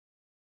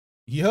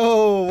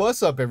Yo,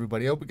 what's up,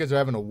 everybody? I hope you guys are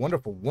having a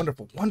wonderful,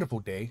 wonderful, wonderful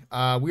day.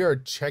 We are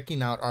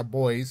checking out our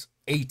boys,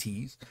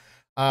 ATEEZ,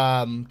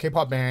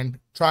 K-pop band.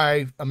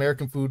 Try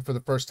American food for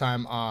the first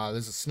time.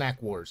 This is Snack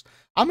Wars.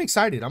 I'm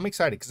excited.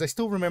 Because I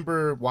still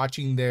remember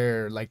watching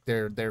their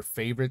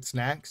favorite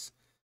snacks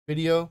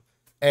video.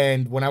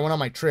 And when I went on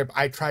my trip,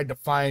 I tried to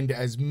find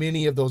as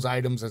many of those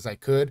items as I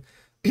could.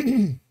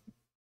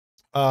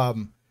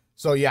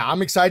 So yeah,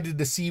 I'm excited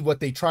to see what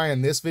they try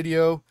in this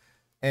video.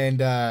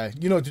 And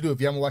you know what to do. If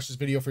you haven't watched this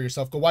video for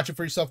yourself, go watch it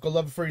for yourself, go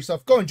love it for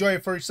yourself, go enjoy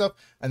it for yourself,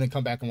 and then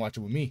come back and watch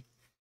it with me.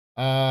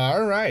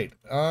 All right.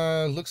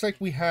 Looks like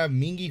we have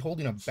Mingy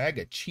holding a bag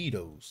of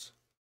Cheetos.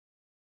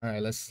 All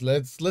right, let's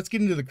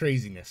get into the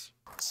craziness.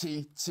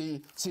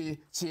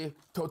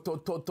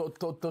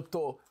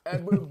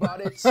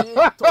 Everybody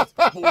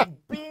Cheetos. Boom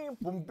bing,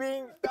 boom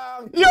bing,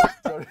 bang. Yeah.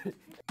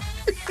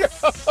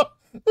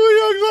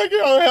 Like,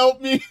 yo, help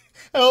me.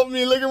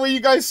 Look at where you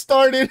guys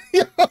started.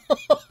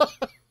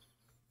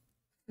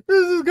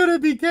 This is gonna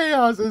be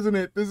chaos,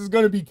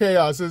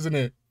 isn't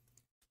it?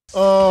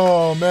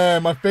 Oh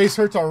man, my face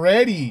hurts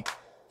already.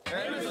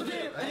 Hi,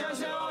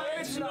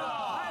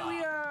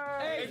 we are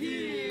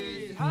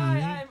ATEEZ.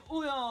 Hi, I'm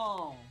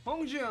Woo-Young,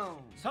 Hongjung,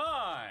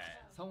 Sai,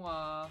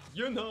 Songhwa,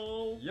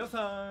 Yunho,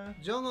 Yasan,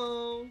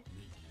 Jungho,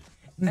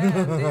 and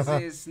this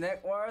is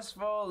Snack Wars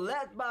for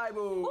Let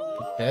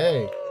Bible.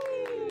 Hey.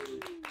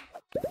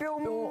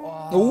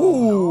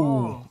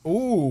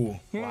 Ooh.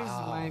 Here's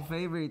my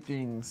favorite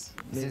things.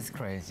 This is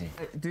crazy.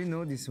 Do you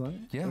know this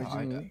one? Yeah,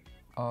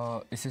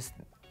 is this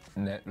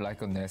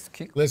like a Nest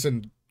kick?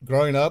 Listen,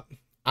 growing up,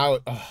 I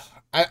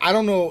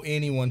don't know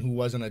anyone who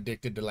wasn't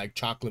addicted to like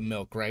chocolate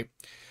milk, right?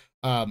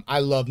 I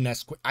love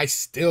Nesquik. I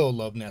still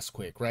love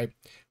Nesquik, right?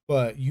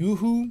 But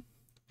YOOO-HOOO,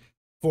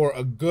 for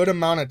a good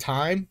amount of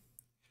time,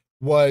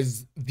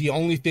 was the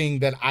only thing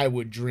that I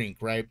would drink,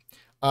 right?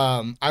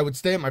 I would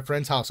stay at my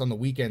friend's house on the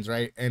weekends,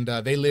 right? And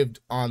they lived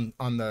on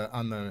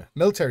the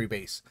military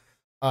base.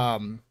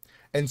 And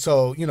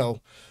so, you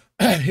know,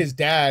 his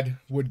dad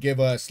would give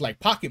us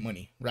like pocket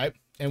money, right?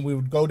 And we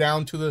would go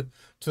down to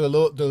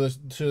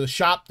the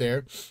shop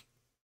there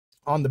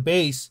on the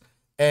base,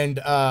 and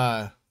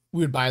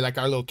we would buy like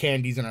our little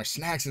candies and our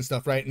snacks and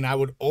stuff, right? And I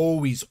would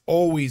always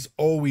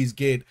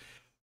get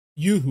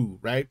YOOO-HOOO,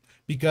 right?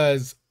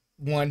 Because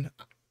one,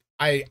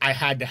 I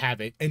had to have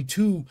it, and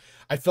two,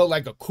 I felt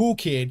like a cool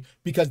kid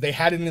because they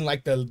had it in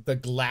like the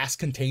glass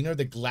container,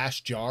 the glass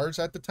jars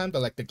at the time,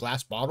 the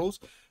glass bottles.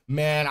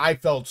 Man, I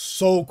felt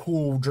so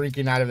cool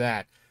drinking out of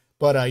that.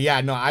 But yeah,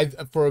 no,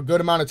 for a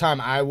good amount of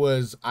time I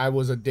was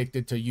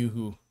addicted to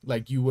YOOO-HOOO,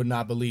 like you would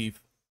not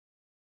believe.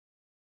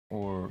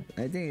 Or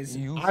I think it's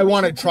I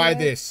want to try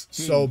this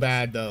so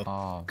bad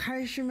though.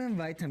 calcium and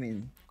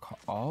vitamin.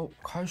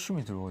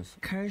 칼슘이 들어가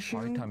있어.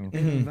 Calcium Vitamin.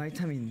 and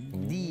vitamin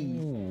D.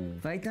 Ooh.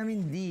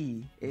 Vitamin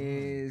D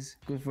is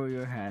good for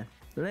your health.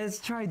 Let's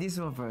try this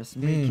one first.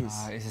 Milk is.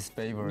 It's his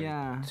favorite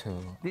Yeah. too.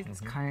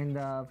 This kind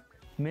of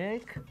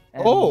milk.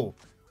 And Oh.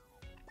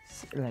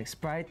 Like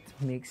Sprite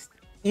mixed.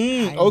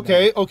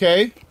 Okay.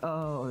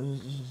 Oh.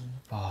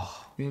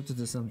 We have to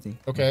do something.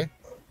 Okay.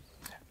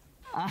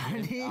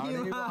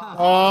 Arriba.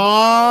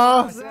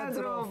 Aww.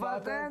 Dentro, pa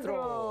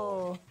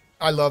dentro.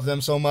 I love them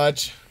so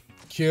much.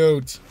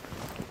 Cute.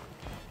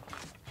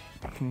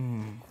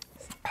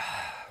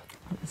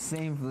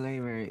 Same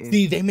flavor.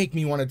 See, they make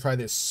me want to try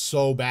this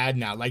so bad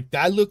now. Like,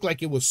 that looked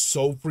like it was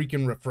so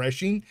freaking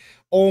refreshing.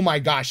 Oh my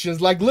gosh.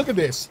 Just like, look at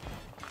this.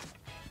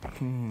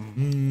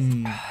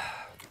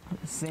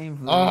 Same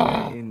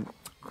flavor in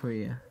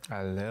Korea.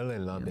 I really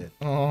love it.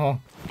 Oh.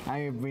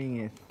 I will bring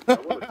it. I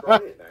want to try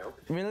it now.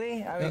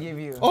 Really? I will give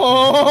you.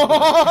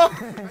 Oh.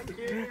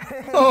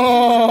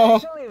 Oh.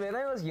 Actually, when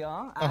I was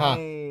young,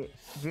 I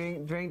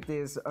drink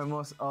this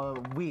almost a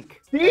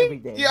week See? every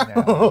day. Yeah.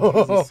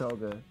 This is so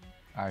good.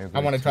 I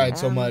want to try it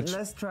so And much.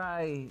 Let's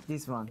try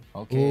this one.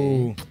 Okay.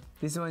 Ooh.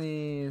 This one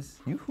is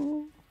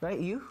YOOO-HOOO. right.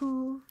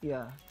 YOOO-HOOO.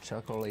 Yeah.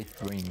 Chocolate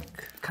drink.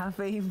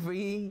 Caffeine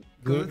free,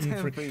 Gluten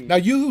gluten free. free. Now,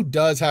 YOOO-HOOO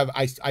does have,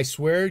 I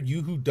swear,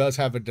 YOOO-HOOO does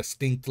have a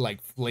distinct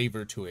like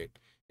flavor to it,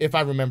 if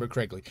I remember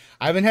correctly.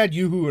 I haven't had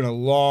YOOO-HOOO in a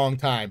long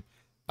time.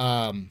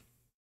 I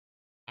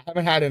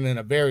haven't had it in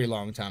a very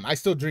long time. I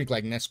still drink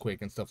like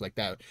Nesquik and stuff like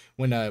that.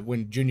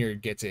 When Junior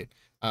gets it,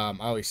 I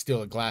always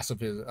steal a glass of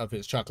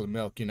his chocolate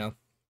milk, you know.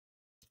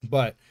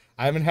 But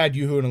I haven't had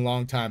YOOO-HOOO in a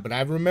long time. But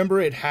I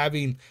remember it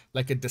having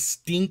like a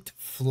distinct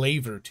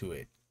flavor to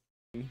it.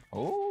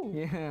 Oh.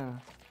 Yeah.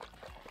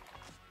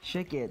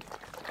 Shake it.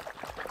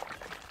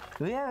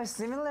 We have a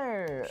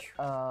similar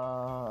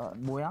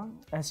모양,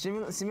 a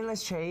similar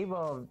shape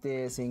of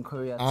this in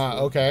Korea too.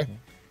 Okay.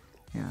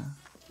 Yeah.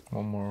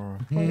 One more.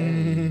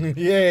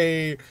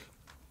 Yay.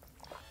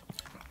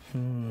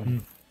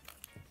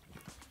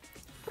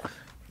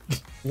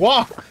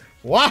 Wow.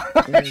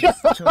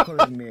 It's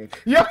chocolate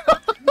milk. Yeah.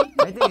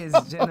 I think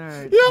it's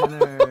general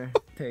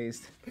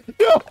taste.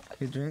 Yeah.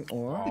 You drink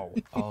or?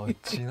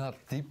 진짜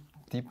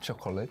deep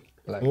chocolate.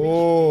 Like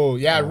Oh,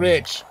 yeah,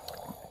 rich.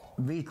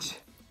 Rich.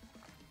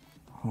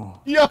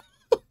 Yeah.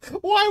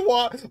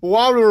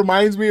 Why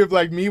reminds me of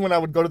like me when I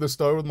would go to the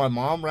store with my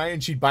mom, right?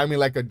 And she'd buy me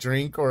like a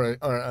drink or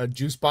a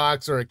juice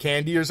box or a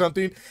candy or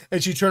something,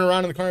 and she'd turn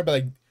around in the car and be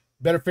like,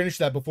 "Better finish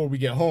that before we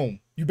get home.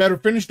 You better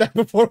finish that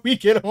before we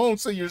get home,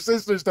 so your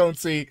sisters don't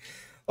see."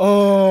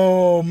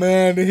 Oh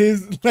man,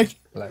 his like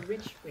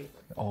Rich flavor.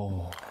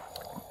 oh.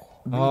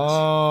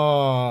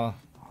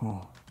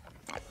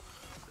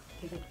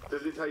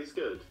 Does it taste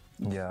good?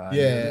 Yeah.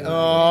 Yeah.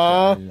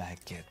 I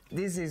like it.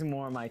 This is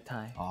more my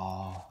type.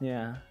 Oh.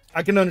 Yeah.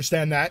 I can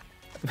understand that.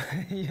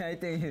 Yeah, I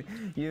think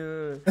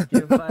you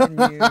find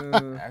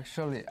new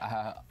Actually,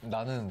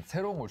 나는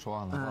새로운 걸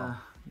좋아하나 봐.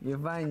 you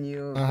find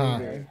new Uh-huh.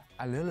 flavor.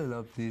 I really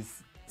love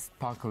this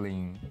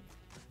sparkling,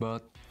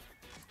 but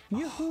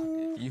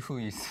YOOO-HOOO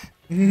is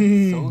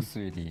so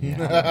sweet.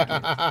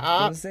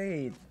 Yeah. Don't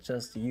say it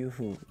just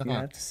YOOO-HOOO. You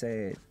have to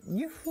say it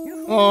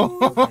YOOO-HOOO.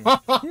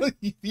 Oh.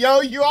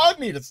 Yo, you all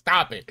need to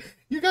stop it.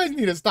 You guys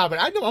need to stop it.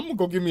 I know I'm gonna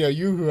go give me a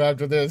YOOO-HOOO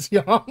after this. Yo,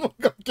 I'm gonna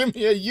go give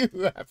me a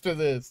YOOO-HOOO after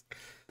this.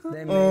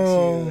 That makes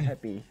you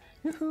happy.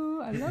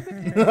 YOOO-HOOO, I love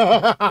it.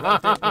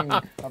 What do you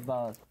think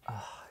about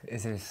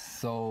It is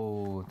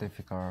so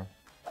difficult,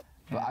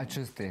 but I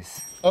choose this.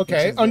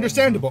 Okay,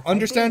 understandable,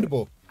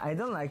 understandable. I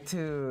don't like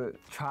to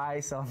try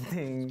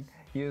something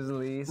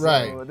usually, so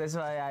Right. that's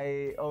why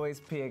I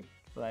always pick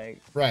like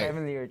Right.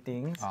 familiar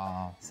things.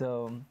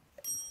 So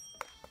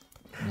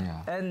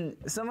Yeah. and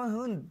someone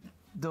who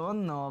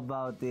don't know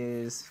about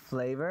this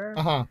flavor,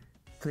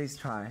 please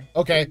try.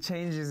 Okay. It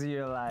changes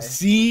your life.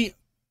 See,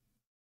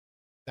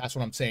 that's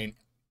what I'm saying.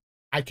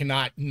 I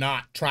cannot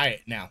not try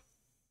it now.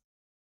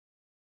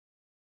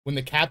 When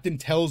the captain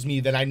tells me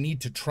that I need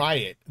to try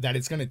it, that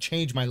it's going to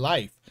change my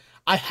life,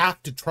 I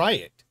have to try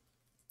it.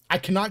 I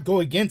cannot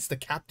go against the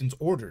captain's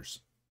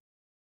orders.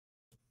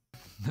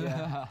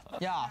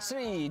 Yeah,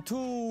 3, 2,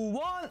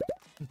 1.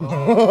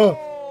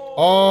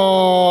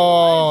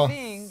 Oh. I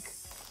think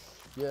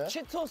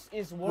Cheetos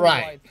is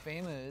worldwide Right.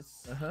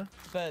 famous,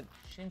 but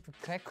shrimp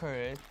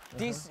cracker,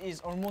 this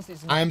is almost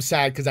is I'm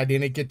sad because I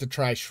didn't get to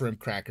try shrimp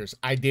crackers.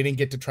 I didn't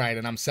get to try it,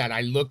 and I'm sad.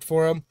 I looked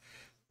for them,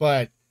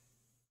 but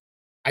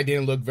I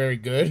didn't look very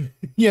good,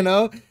 you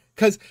know?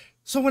 Because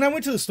so when I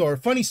went to the store,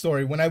 funny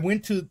story, when I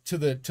went to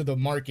the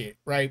market,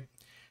 right?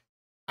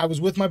 I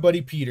was with my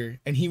buddy Peter,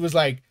 and he was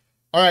like,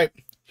 "All right,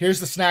 here's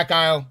the snack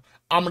aisle.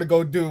 I'm gonna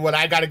go do what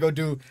I gotta go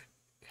do.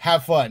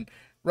 Have fun,"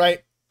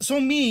 right? So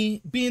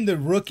me, being the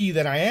rookie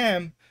that I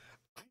am,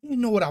 I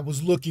didn't know what I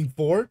was looking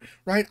for,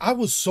 right? I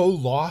was so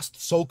lost,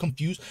 so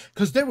confused,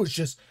 because there was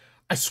just,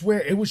 I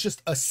swear, it was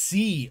just a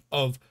sea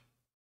of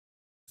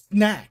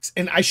snacks,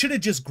 and I should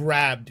have just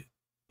grabbed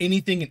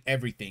anything and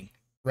everything,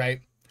 right?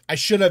 I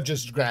should have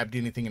just grabbed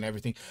anything and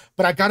everything,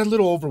 but I got a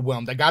little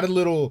overwhelmed. I got a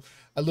little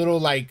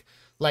like,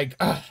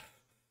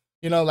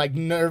 you know, like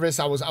nervous.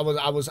 I was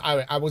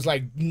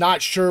like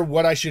not sure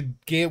what I should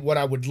get, what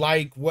I would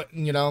like, what,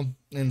 you know.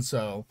 And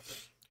so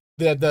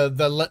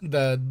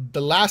the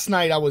last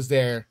night I was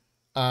there,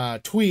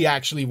 Twee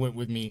actually went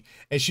with me,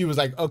 and she was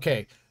like,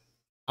 "Okay,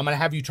 I'm gonna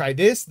have you try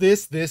this,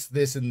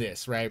 and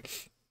this, right?"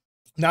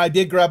 Now I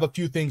did grab a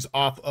few things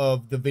off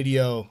of the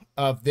video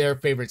of their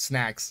favorite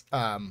snacks.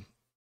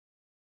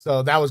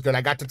 So that was good.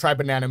 I got to try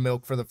banana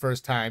milk for the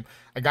first time.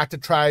 I got to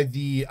try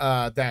the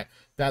that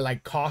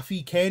like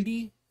coffee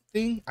candy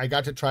thing. I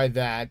got to try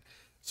that.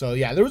 So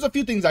yeah, there was a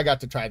few things I got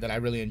to try that I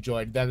really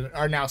enjoyed that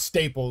are now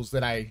staples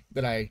that I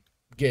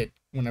get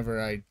whenever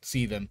I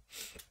see them.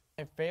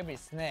 my favorite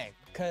snack.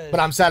 Cause But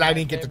I'm sad I my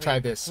didn't get to try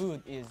favorite this.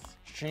 Food is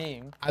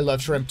shrimp. I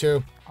love shrimp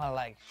too. I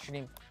like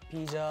shrimp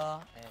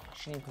pizza and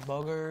shrimp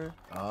burger,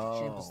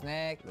 shrimp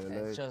snack,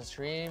 and just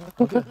shrimp.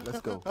 Okay,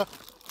 let's go.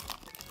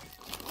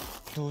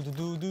 Do do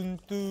do do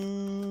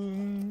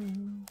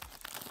do.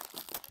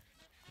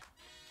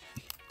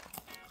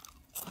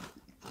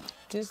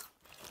 This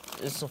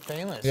is so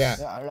famous.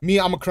 Yeah. Me,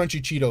 I'm a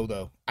crunchy Cheeto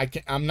though.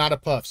 I'm not a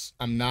Puffs.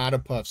 I'm not a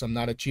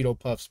Cheeto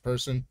Puffs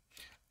person.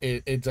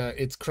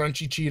 It's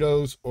crunchy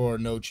Cheetos or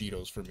no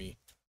Cheetos for me.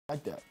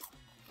 Like that.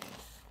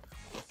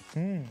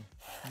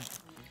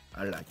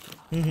 I like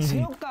it.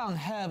 Seokgang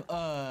have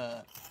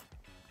a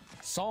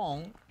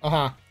song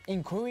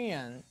in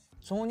Korean.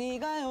 손이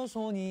가요,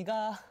 손이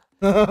가.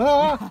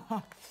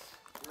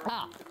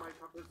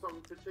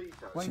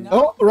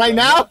 Oh, right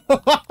now?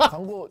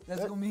 광고.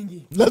 Let's go,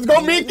 Mingy. Let's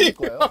go, Minky.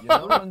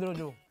 노래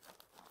만들어줘.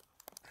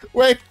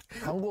 Wait.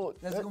 광고.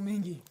 Let's go,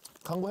 Mingy.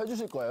 광고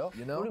해주실 거예요?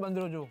 You know? 노래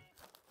만들어줘.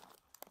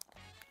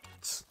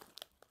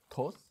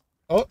 토스.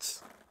 Oh.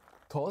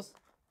 토스.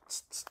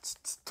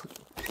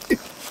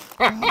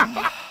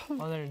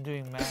 What are you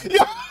doing, man?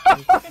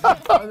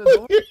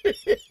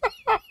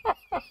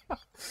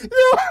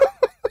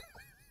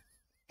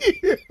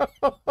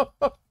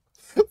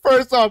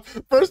 First off,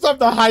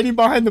 the hiding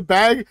behind the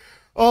bag.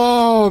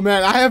 Oh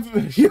man, I have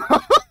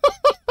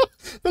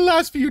the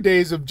last few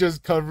days of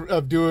just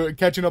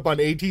catching up on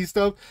ATEEZ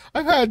stuff.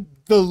 I've had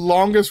the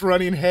longest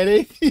running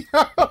headache.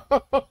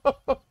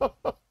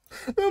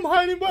 I'm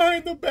hiding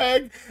behind the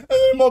bag, and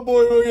then my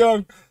boy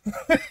Young,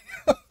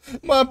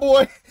 my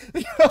boy.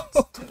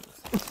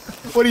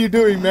 What are you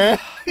doing, man?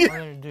 What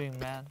are you doing,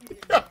 man?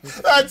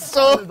 That's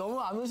so.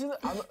 너무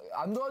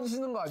안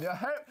도와주시는 거 아니야?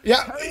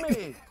 Yeah. Help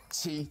me.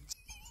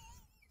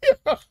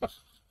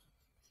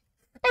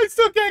 I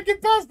still can't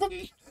get past them.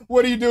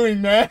 What are you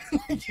doing, man?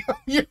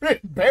 You're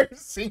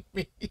embarrassing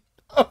me.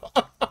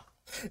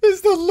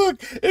 It's the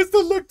look. It's the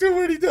look to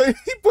what he does.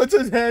 He puts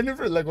his hand in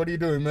front. Like, what are you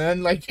doing,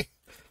 man? Like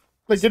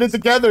get it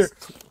together.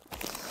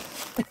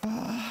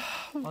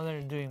 What are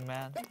you doing,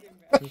 man?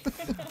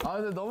 아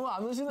근데 너무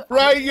안 오시는.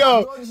 Right,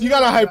 yo. You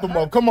gotta hype him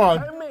up. Come on.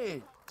 Help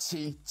me.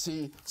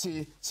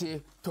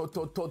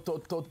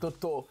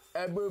 토토토토토토토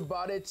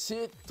everybody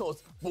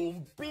Cheetos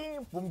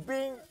붐빙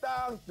붐빙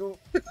땅둥.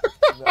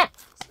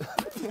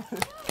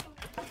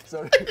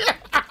 Sorry.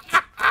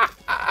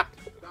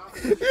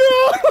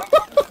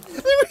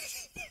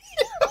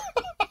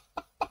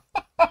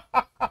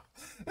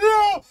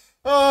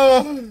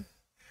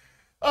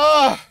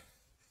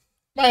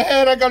 My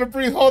head, I gotta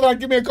breathe. Hold on,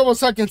 give me a couple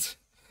seconds.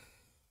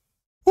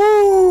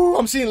 Woo!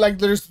 I'm seeing like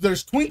there's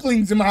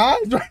twinklings in my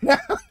eyes right now.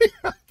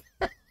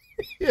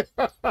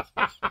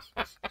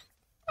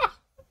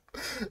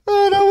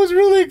 Oh, that was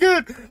really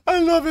good. I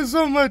love it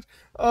so much.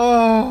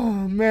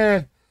 Oh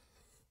man.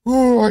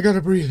 Ooh, I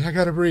gotta breathe. I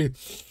gotta breathe.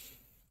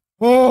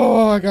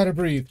 Oh, I gotta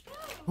breathe.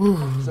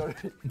 Ooh. Sorry.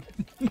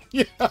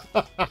 Yeah.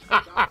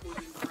 That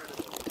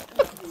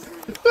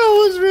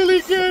was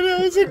really good. That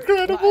was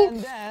incredible.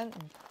 And then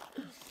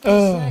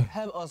snack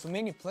have also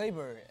many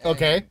flavor.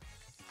 Okay.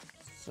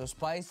 So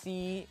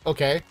spicy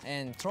Okay.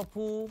 and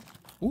truffle.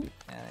 Ooh.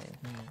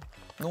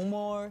 No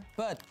more,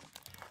 but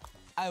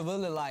I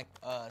really like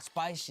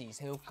spicy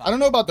새우깡. I don't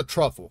know about the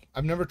truffle.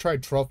 I've never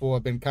tried truffle.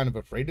 I've been kind of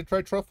afraid to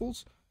try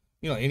truffles.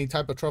 You know, any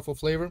type of truffle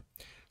flavor.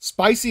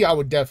 Spicy, I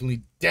would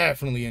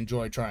definitely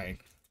enjoy trying.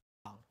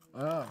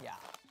 Yeah.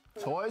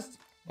 Choice.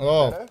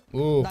 Oh,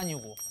 ooh. 난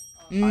이거.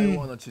 I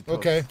wanna Cheetos.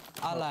 Okay.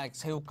 I like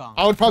새우깡.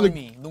 I would probably- For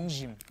me,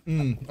 농심.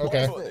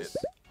 Okay.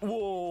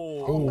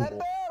 Whoa. Ooh.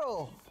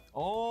 Pepero.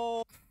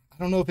 Oh. I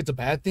don't know if it's a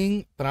bad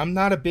thing, but I'm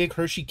not a big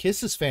Hershey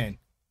Kisses fan.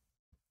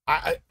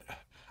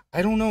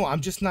 I don't know.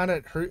 I'm just not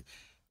a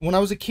When I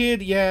was a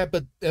kid, yeah,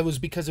 but it was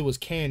because it was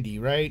candy,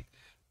 right?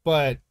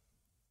 But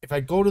if I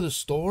go to the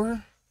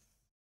store,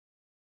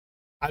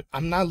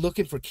 I'm not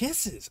looking for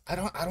Kisses. I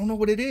don't know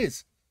what it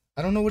is.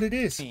 I don't know what it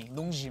is.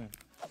 농심.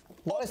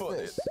 What is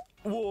this?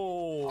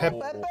 Whoa.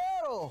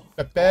 Pepero.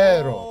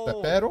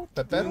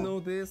 Pepero. You know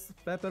this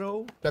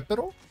pepero?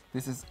 Pepero?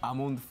 This is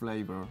almond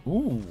flavor.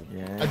 Ooh.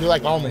 Yeah. I do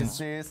like almonds.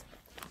 This is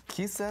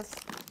Kisses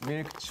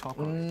milk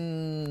chocolate.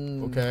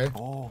 Okay.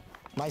 Oh.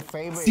 My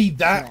favorite. See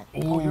that?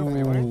 snack. Ooh. your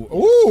favorite? Ooh.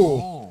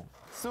 Oh.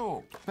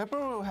 So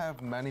pepper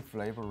have many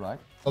flavor, right?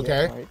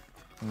 Okay. Right.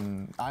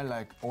 I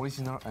like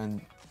original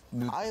and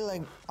I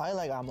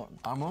like almond.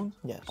 almond.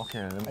 Yes.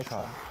 Okay, let me I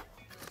try. try.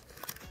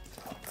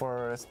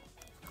 First,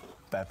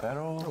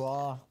 pepero.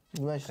 와,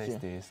 이 맛이지.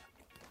 Taste this.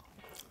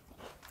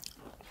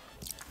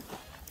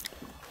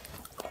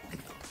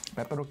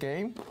 Pepero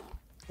game?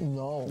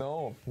 No.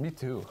 No, me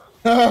too.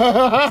 In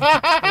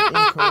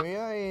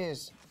Korea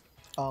is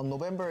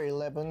November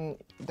 11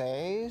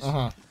 days.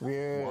 Uh-huh.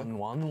 We're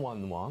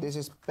 1111. this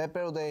is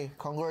Pepper Day.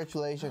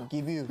 Congratulations,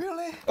 give you.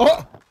 Really?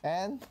 Oh.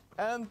 And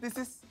And this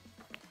is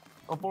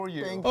for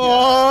you. Thank you.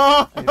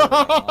 Oh.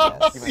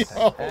 Give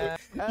and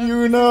take.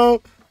 You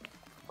know.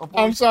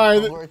 I'm sorry.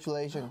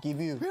 congratulations, give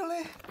you.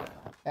 Really?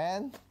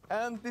 And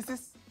And this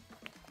is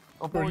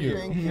For you.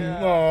 Thank you.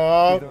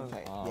 Aw.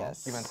 okay,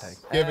 yes. Give and take.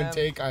 Give and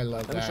take. I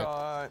love Let me that.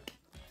 try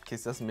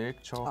Kisses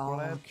milk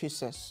chocolate.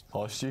 Kisses.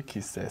 Hershey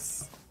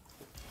Kisses.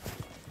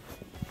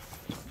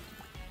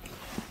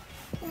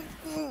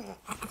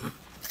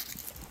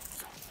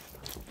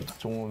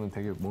 종호는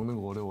되게 먹는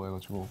거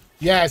어려워해가지고.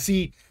 Yeah,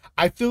 see,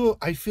 I feel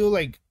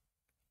like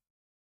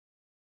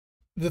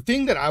the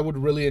thing that I would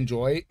really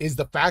enjoy is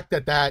the fact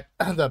that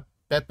the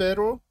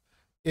pepero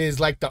is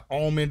like the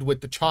almond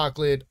with the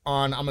chocolate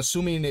on. I'm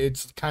assuming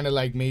it's kind of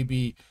like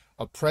maybe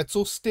a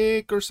pretzel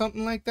stick or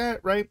something like that,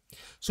 right?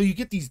 So you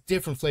get these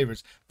different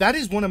flavors. That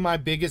is one of my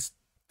biggest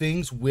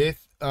things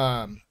with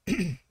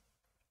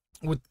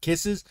with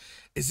Kisses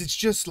is it's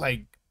just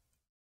like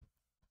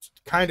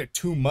kind of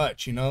too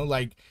much, you know?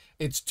 Like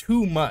it's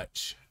too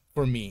much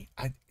for me.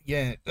 I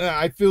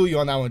feel you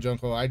on that one,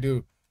 Junko. I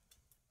do.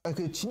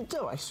 그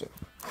진짜 맛있어요.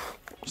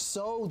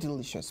 So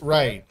delicious.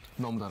 Right.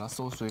 너무 달아,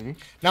 so sweet.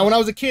 Now, when I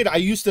was a kid,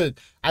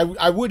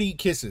 I would eat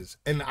Kisses,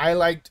 and I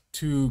liked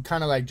to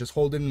kind of like just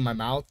hold it in my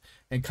mouth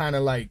and kind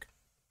of like,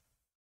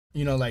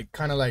 you know, like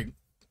kind of like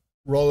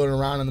roll it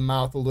around in the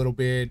mouth a little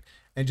bit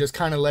and just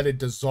kind of let it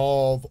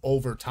dissolve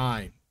over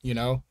time, you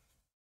know?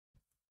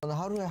 저는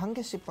하루에 한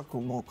개씩밖에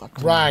못 먹을 것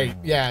같아요. Right.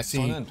 Yeah. See.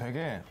 저는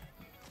되게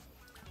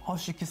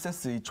허쉬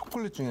키세스 이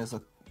초콜릿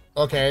중에서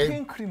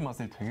Okay. 크림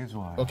맛을 되게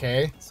좋아해요.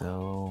 Okay.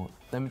 So,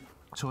 let me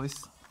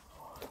choice.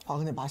 아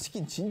근데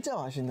맛있긴 진짜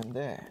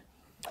맛있는데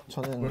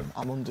저는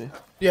아몬드.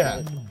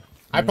 Yeah.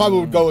 I probably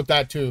would go with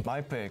that too.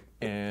 My pick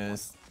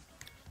is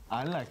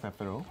I like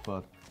pepero,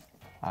 but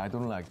I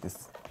don't like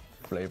this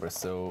flavor,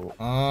 so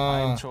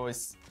I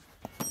choice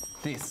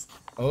this.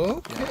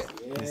 Okay.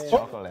 It's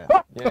chocolate.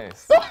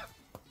 Yes.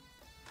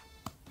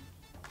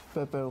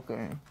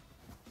 Okay.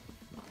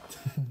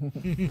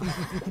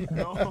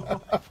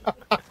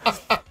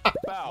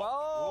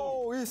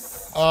 Wow,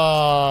 it's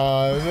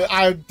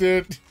I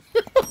did.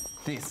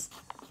 this.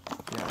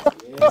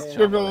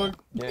 Sugar.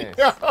 Yes.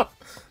 Yeah.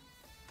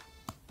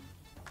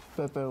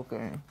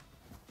 Okay.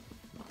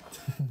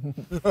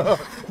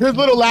 His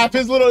little laugh,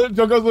 his little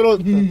Joko's little.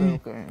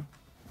 Okay.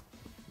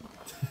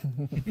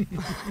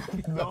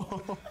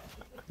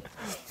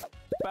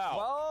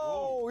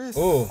 Wow, it's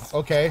Oh,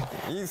 okay.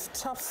 it's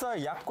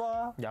찹쌀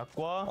약과.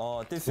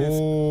 약과. This is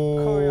Ooh.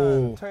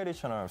 Korean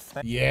traditional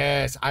snack.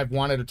 Yes, I've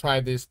wanted to try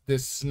this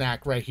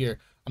snack right here.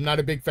 I'm not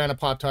a big fan of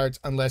Pop Tarts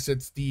unless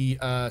it's the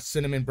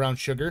cinnamon brown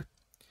sugar.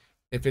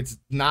 If it's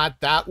not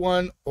that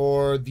one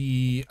or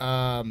the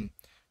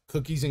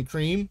cookies and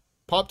cream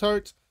Pop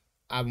Tarts,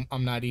 I'm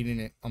not eating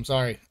it. I'm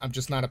sorry. I'm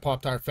just not a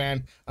Pop Tart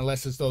fan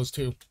unless it's those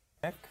two.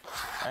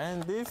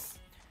 And this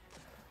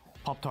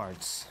Pop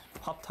Tarts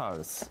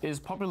Pop-Tarts. is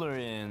popular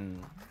in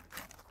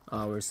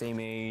our same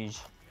age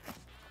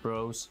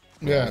bros.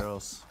 Yeah.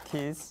 Girls.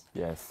 Kids.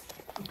 Yes.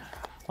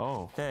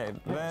 Oh. Okay,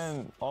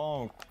 then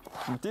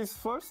this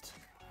first.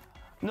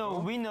 No,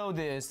 we know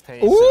this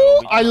taste. Ooh, so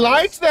we I try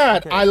like this.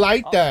 that. Okay. I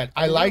like that.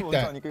 I 이거 like 먼저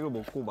that. 하니까 이걸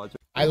먹고 맞아.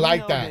 I We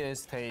like know that.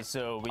 this taste,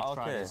 so we try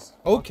Okay. this.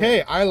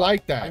 Okay, I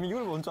like that. 아니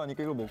이걸 먼저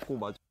하니까 이걸 먹고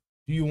맞아.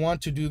 Do you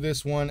want to do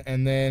this one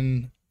and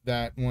then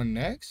that one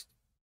next?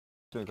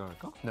 이거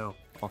할까? No.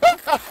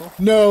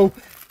 No,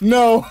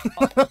 no,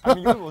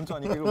 아니 이걸 먼저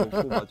하니까 이걸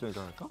먹고 맞아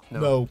이거 할까?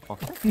 no.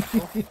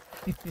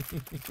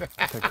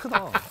 되게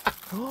크다.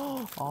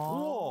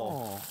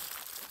 Oh.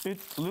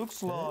 It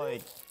looks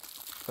like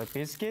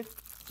biscuit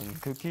and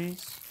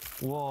cookies.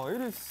 와,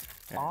 it is.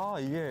 아,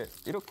 이게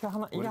이렇게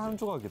하나 이게 한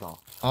조각이다.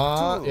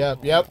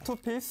 Yep. Two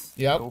piece.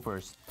 Yep. Go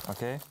first.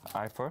 Okay,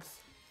 I first.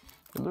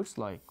 It looks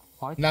like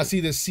white. Now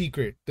see the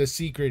secret. The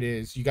secret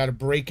is you got to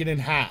break it in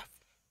half.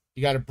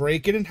 You got to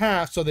break it in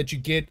half so that you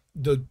get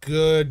the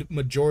good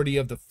majority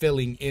of the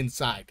filling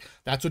inside.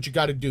 That's what you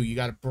got to do. You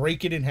got to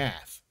break it in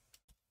half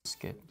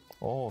biscuit.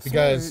 오,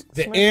 because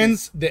the smell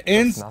ends.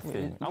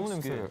 nothing. 아무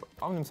looks 냄새,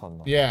 아무 냄새 안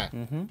나. Yeah.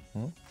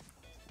 Mm-hmm.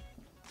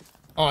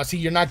 Oh, see,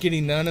 you're not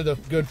getting none of the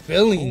good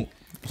filling.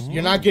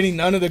 You're not getting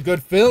none of the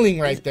good filling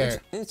right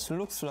there. It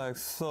looks like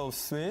so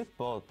sweet,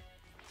 but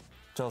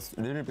just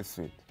a little bit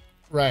sweet.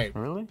 Right.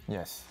 Really?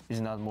 Yes. Is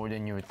not more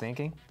than you were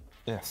thinking?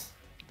 Yes.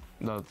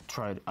 No,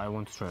 try it. I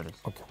want to try this.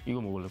 Okay.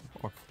 이거 먹을래?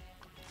 Okay.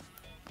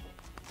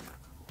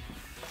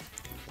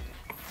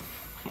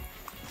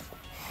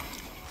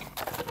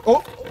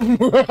 Oh.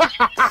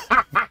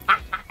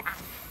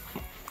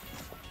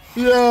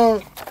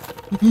 Yeah.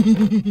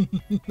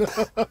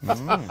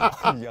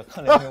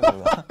 약하네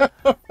생각보다.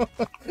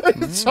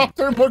 It's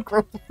softer but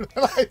grosser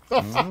than I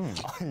thought.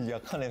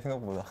 약하네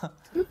생각보다.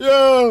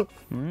 Yeah.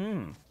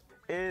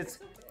 It's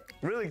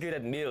really good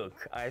at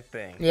milk, I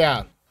think.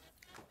 Yeah.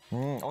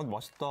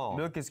 맛있다.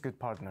 Milk is good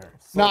partner.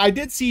 Now I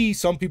did see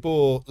some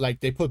people like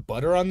they put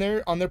butter on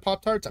their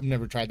Pop Tarts. I've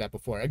never tried that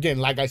before. Again,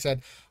 like I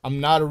said, I'm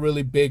not a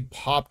really big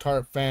Pop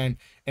Tart fan,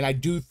 and I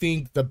do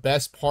think the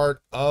best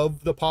part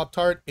of the Pop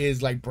Tart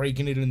is like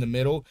breaking it in the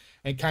middle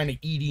and kind of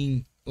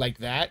eating like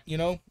that, you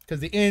know, because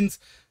the ends,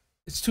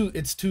 it's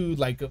too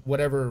like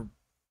whatever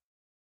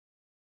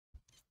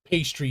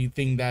pastry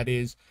thing that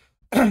is,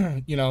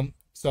 you know.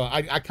 So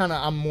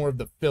I'm more of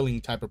the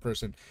filling type of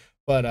person.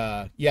 But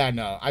yeah,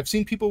 no, I've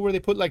seen people where they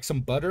put like some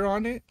butter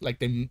on it, like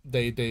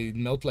they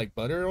melt like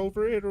butter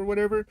over it or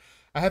whatever.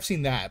 I have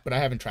seen that, but I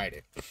haven't tried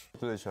it.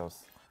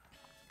 Delicious.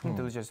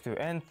 Delicious too.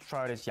 And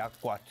try this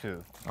약과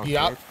too.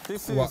 Yep.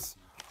 This What? is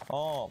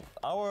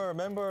our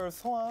member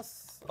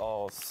Soa's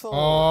so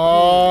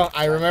Oh,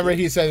 I remember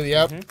he said,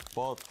 yep.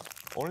 but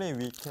only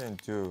we can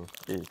do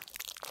it.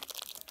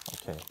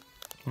 Okay.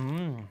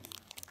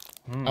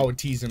 I would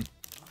tease him.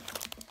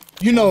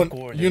 You know,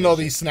 course, you know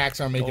delicious. these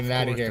snacks aren't making it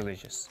out of here.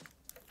 Delicious.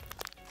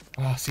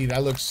 Oh, see,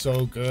 that looks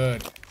so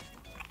good.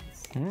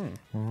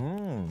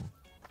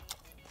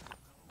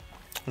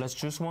 Let's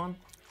choose one.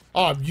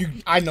 Oh,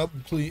 I know,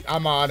 please,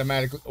 I'm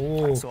automatically,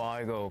 oh. So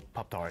I go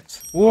Pop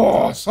Tarts.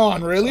 Whoa,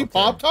 son, really?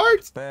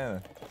 Pop-Tarts?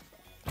 Then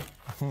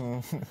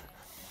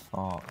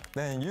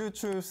then you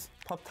choose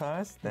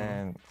Pop-Tarts,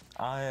 then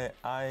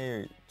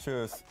I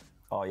choose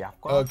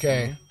약과.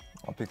 Okay.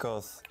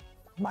 Because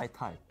my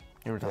type.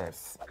 Your type.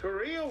 Yes.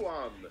 Korea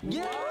one.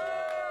 예!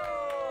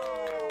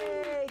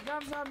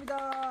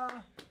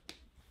 감사합니다.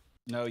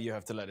 No, you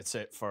have to let it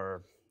sit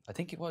for, I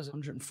think it was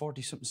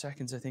 140 something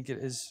seconds, I think it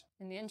is.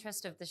 In the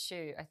interest of the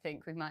shoot, I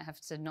think we might have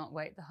to not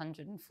wait the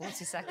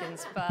 140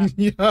 seconds, but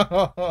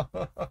Yeah.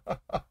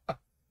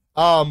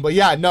 But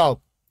yeah,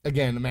 no.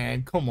 Again,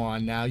 man, come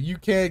on now. You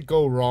can't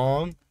go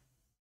wrong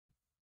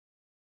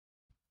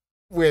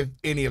with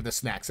any of the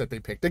snacks that they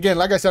picked. Again,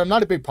 like I said, I'm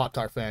not a big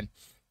Pop-Tart fan.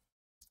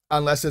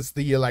 Unless it's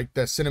the like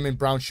the cinnamon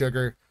brown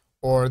sugar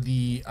or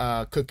the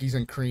cookies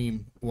and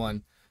cream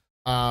one.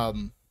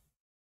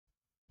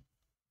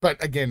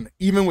 But again,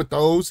 even with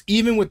those,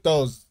 you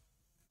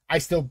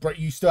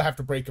still have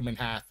to break them in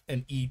half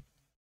and eat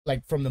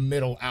like from the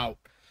middle out.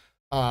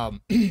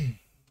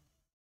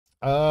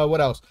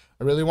 What else?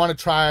 I really want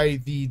to try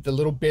the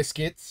little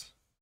biscuits.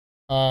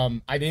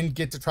 I didn't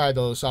get to try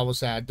those, so I was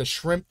sad. The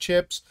shrimp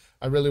chips,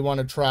 I really want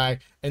to try,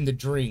 and the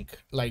drink.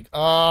 Like,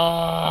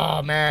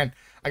 oh man,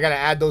 I gotta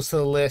add those to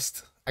the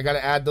list. I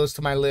gotta add those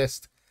to my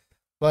list.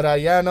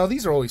 But yeah, no,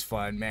 these are always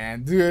fun,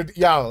 man, dude.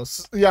 Yo,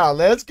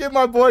 let's get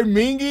my boy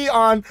Mingy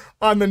on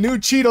the new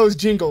Cheetos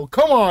jingle.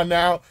 Come on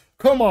now,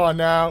 come on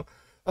now.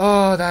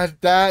 Oh,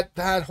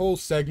 that whole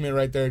segment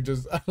right there,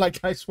 just like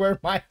I swear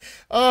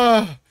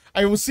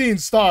I was seeing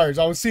stars.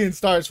 I was seeing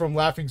stars from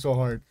laughing so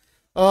hard.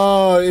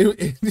 Oh,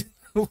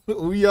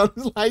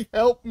 Young's like,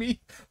 help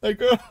me.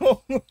 Like,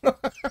 oh,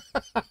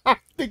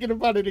 thinking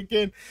about it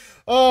again.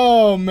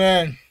 Oh,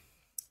 man.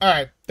 All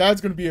right,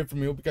 that's going to be it for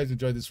me. Hope you guys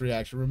enjoyed this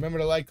reaction. Remember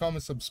to like,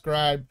 comment,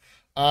 subscribe.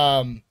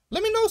 Let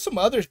me know some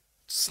other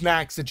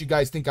snacks that you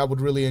guys think I would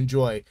really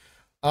enjoy.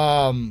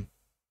 Yeah,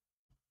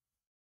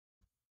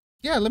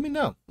 let me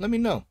know. Let me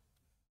know.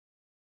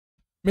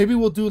 Maybe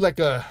we'll do like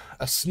a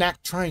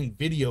snack trying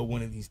video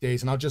one of these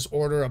days, and I'll just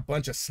order a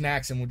bunch of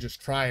snacks and we'll just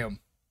try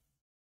them.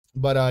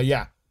 But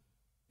yeah,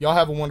 y'all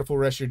have a wonderful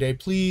rest of your day.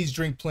 Please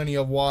drink plenty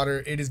of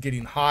water. It is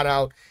getting hot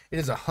out. It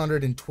is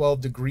 112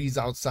 degrees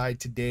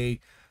outside today.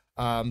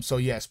 So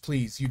yes,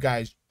 please, you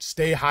guys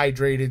stay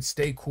hydrated,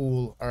 stay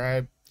cool. All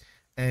right.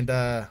 And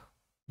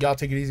y'all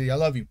take it easy. I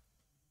love you.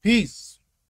 Peace.